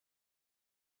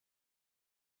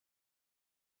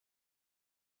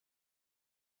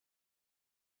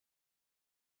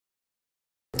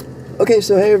Okay,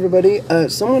 so hey everybody,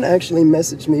 someone actually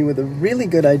messaged me with a really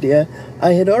good idea.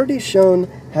 I had already shown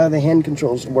how the hand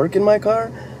controls work in my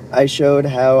car. I showed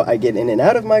how I get in and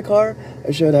out of my car.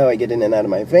 I showed how I get in and out of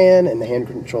my van and the hand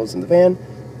controls in the van.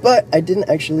 But I didn't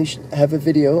actually have a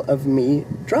video of me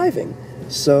driving.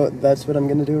 So that's what I'm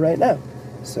going to do right now.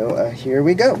 So here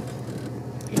we go.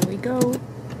 Here we go.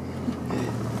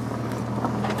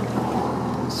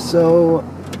 So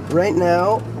right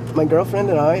now, my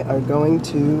girlfriend and I are going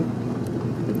to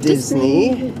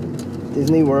Disney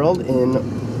World in,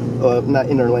 not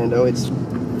in Orlando, it's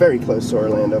very close to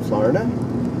Orlando, Florida.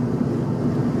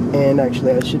 And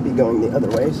actually I should be going the other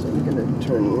way, so I'm going to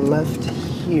turn left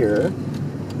here.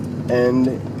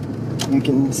 And you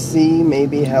can see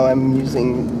maybe how I'm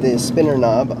using the spinner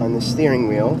knob on the steering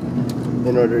wheel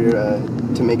in order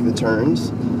to make the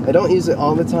turns. I don't use it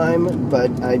all the time, but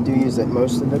I do use it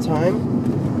most of the time.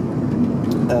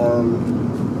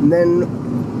 And then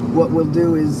what we'll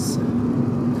do is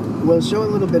we'll show a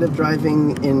little bit of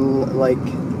driving in like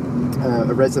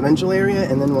a residential area,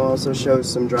 and then we'll also show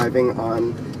some driving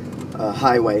on a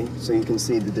highway so you can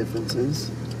see the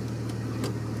differences.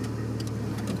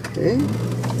 Okay.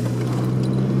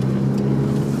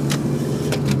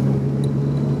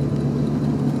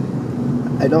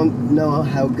 I don't know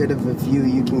how good of a view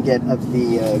you can get of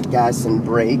the gas and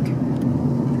brake.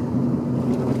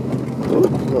 Ooh, a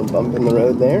little bump in the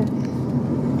road there.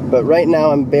 But right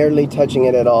now I'm barely touching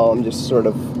it at all. I'm just sort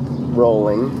of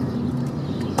rolling.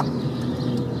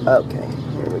 Okay,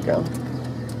 here we go.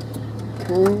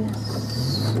 Okay,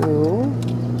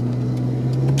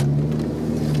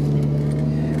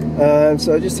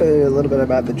 so I'll just tell you a little bit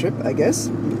about the trip, I guess,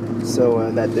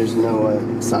 so that there's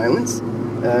no silence.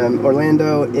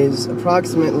 Orlando is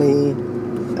approximately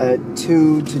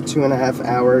 2 to 2.5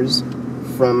 hours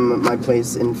from my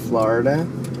place in Florida.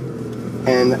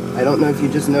 And I don't know if you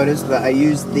just noticed that I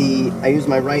use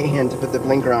my right hand to put the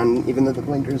blinker on, even though the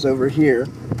blinker's over here,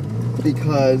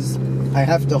 because I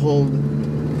have to hold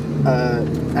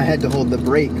I had to hold the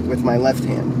brake with my left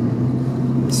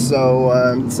hand. So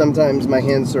sometimes my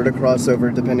hands sort of cross over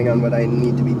depending on what I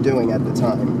need to be doing at the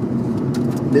time.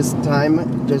 This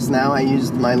time, just now, I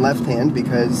used my left hand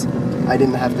because I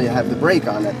didn't have to have the brake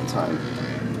on at the time.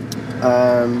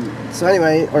 So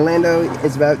anyway, Orlando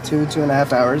is about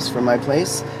 2.5 hours from my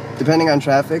place, depending on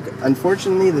traffic.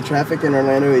 Unfortunately, the traffic in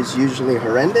Orlando is usually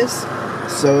horrendous,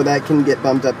 so that can get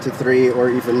bumped up to 3 or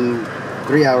even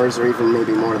 3 hours or even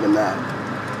maybe more than that.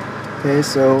 Okay,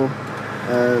 so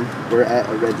we're at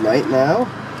a red light now,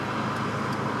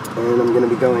 and I'm going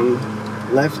to be going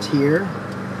left here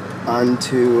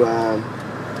onto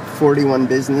 41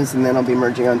 Business, and then I'll be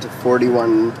merging onto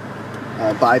 41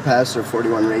 bypass or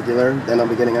 41 regular. Then I'll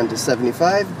be getting onto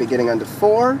 75, be getting onto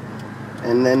 4,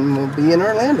 and then we'll be in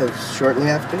Orlando shortly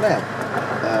after that,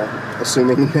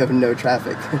 assuming no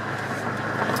traffic.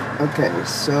 Okay,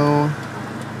 so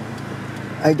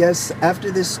I guess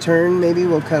after this turn maybe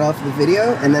we'll cut off the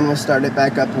video, and then we'll start it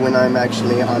back up when I'm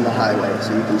actually on the highway,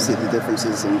 so you can see the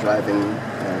differences in driving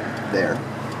there.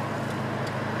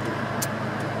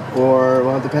 Or,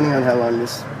 well, depending on how long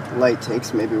this light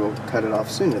takes, maybe we'll cut it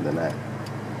off sooner than that.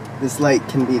 This light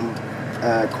can be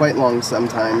quite long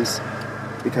sometimes,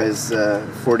 because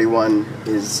 41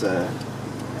 is, it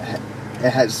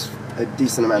has a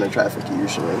decent amount of traffic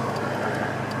usually.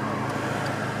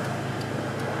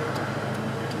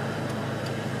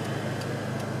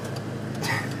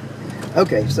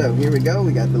 Okay, so here we go,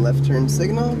 we got the left turn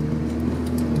signal.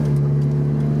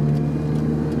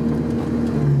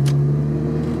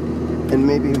 And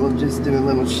maybe we'll just do a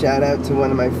little shout out to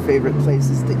one of my favorite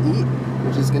places to eat,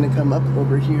 which is going to come up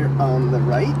over here on the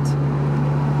right.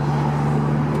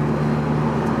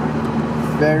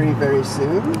 Very, very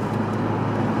soon.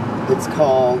 It's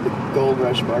called Gold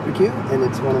Rush Barbecue, and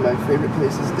it's one of my favorite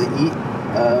places to eat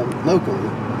locally.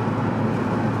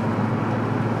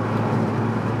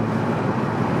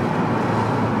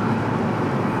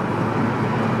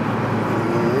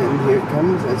 And here it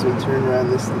comes as we turn around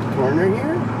this corner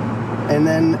here. And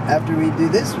then after we do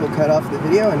this, we'll cut off the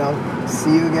video, and I'll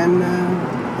see you again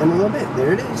in a little bit.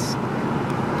 There it is.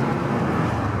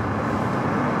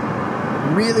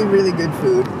 Really, really good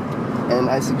food. And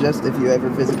I suggest if you ever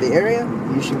visit the area,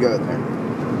 you should go there.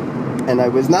 And I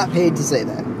was not paid to say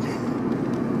that.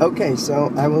 Okay,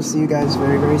 so I will see you guys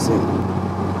very, very soon.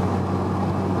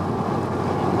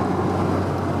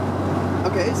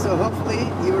 Okay, so hopefully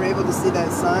you were able to see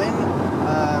that sign.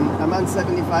 I'm on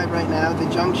 75 right now. The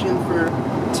junction for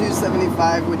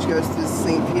 275, which goes to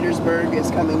St. Petersburg,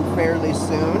 is coming fairly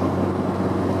soon.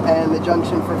 And the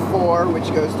junction for 4,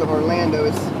 which goes to Orlando,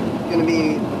 is going to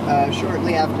be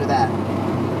shortly after that.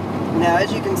 Now,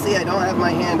 as you can see, I don't have my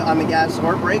hand on the gas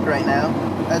or brake right now.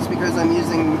 That's because I'm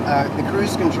using the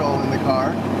cruise control in the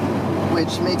car,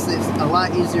 which makes it a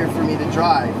lot easier for me to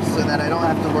drive, so that I don't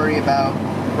have to worry about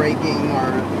braking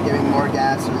or giving more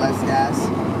gas or less gas.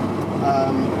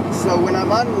 So when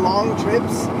I'm on long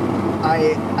trips,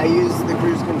 I use the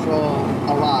cruise control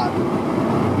a lot.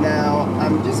 Now,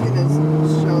 I'm just going to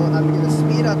I'm going to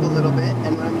speed up a little bit,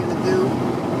 and what I'm going to do,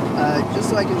 just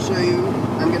so I can show you,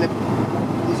 as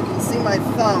you can see my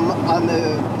thumb on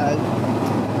the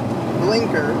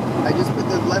blinker. I just put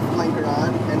the left blinker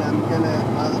on, and I'm going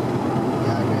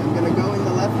to go in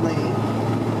the left lane,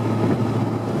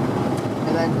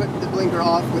 and I put the blinker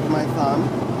off with my thumb.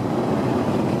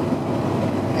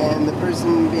 And the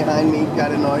person behind me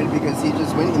got annoyed because he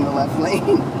just went in the left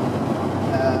lane.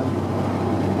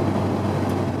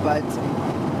 But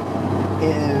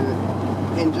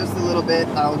in just a little bit,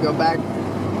 I'll go back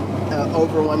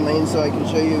over one lane so I can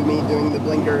show you me doing the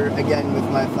blinker again with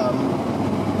my thumb.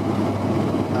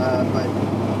 But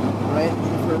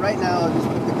for right now, I'll just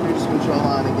put the cruise control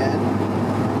on again,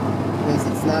 because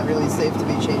it's not really safe to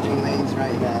be changing lanes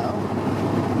right now.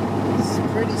 It's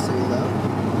pretty soon though.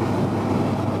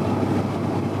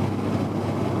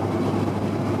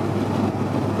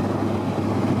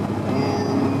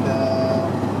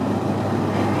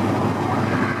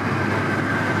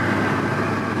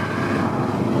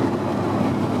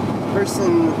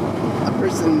 A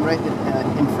person right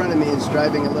in front of me is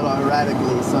driving a little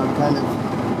erratically, so I'm kind of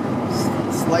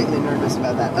slightly nervous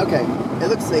about that. Okay, it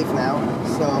looks safe now,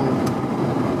 so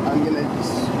I'm gonna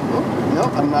just... Oh, no,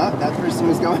 I'm not. That person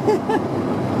was going...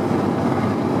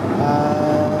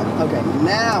 okay,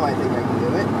 now I think I can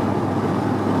do it.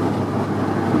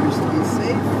 Appears to be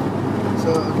safe. So,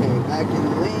 okay, back in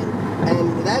the lane.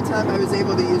 And that time I was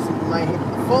able to use my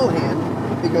full hand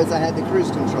because I had the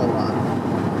cruise control on.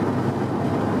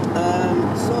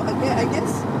 So I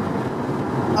guess,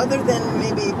 other than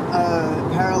maybe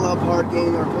parallel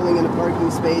parking or pulling in a parking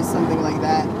space, something like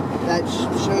that, that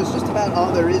shows just about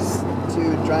all there is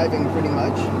to driving pretty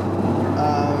much.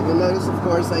 You'll notice, of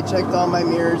course, I checked all my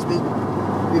mirrors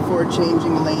before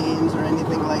changing lanes or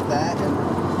anything like that, and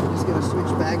I'm just going to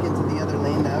switch back into the other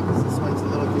lane now because this one's a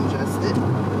little congested.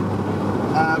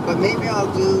 But maybe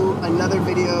I'll do another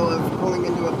video of pulling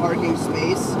into a parking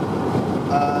space.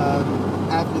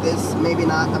 After this, maybe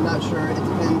not, I'm not sure, it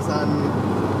depends on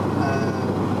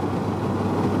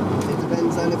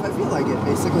if I feel like it,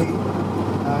 basically,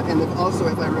 and also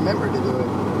if I remember to do it.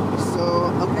 So,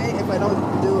 okay, if I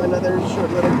don't do another short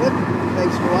little clip,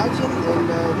 thanks for watching, and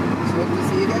hope to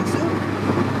see you again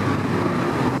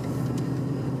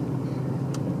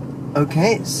soon.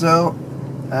 Okay, so,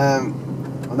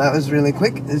 well, that was really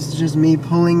quick. This is just me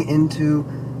pulling into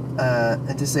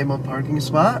a disabled parking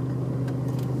spot.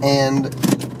 And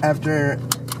after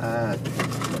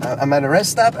I'm at a rest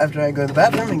stop, after I go to the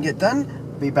bathroom and get done,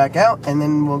 be back out, and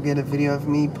then we'll get a video of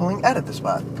me pulling out of the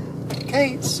spot.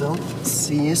 Okay, so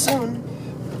see you soon.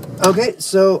 Okay,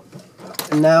 so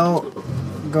now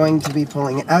going to be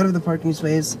pulling out of the parking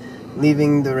space,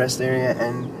 leaving the rest area,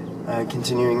 and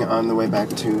continuing on the way back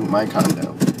to my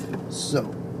condo.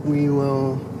 So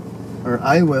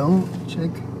I will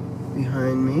check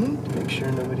behind me to make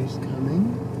sure nobody's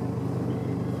coming.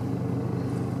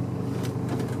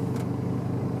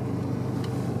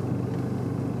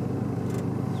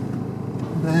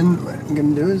 Then what I'm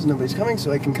going to do is nobody's coming,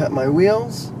 so I can cut my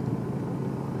wheels.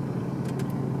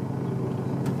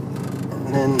 And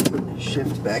then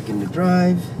shift back into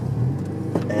drive.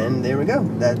 And there we go.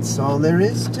 That's all there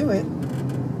is to it.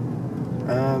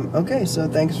 Okay, so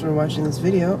thanks for watching this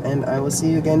video, and I will see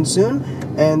you again soon.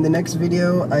 And the next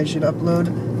video I should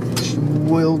upload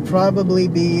will probably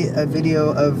be a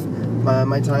video of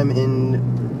my time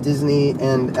in Disney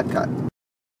and Epcot.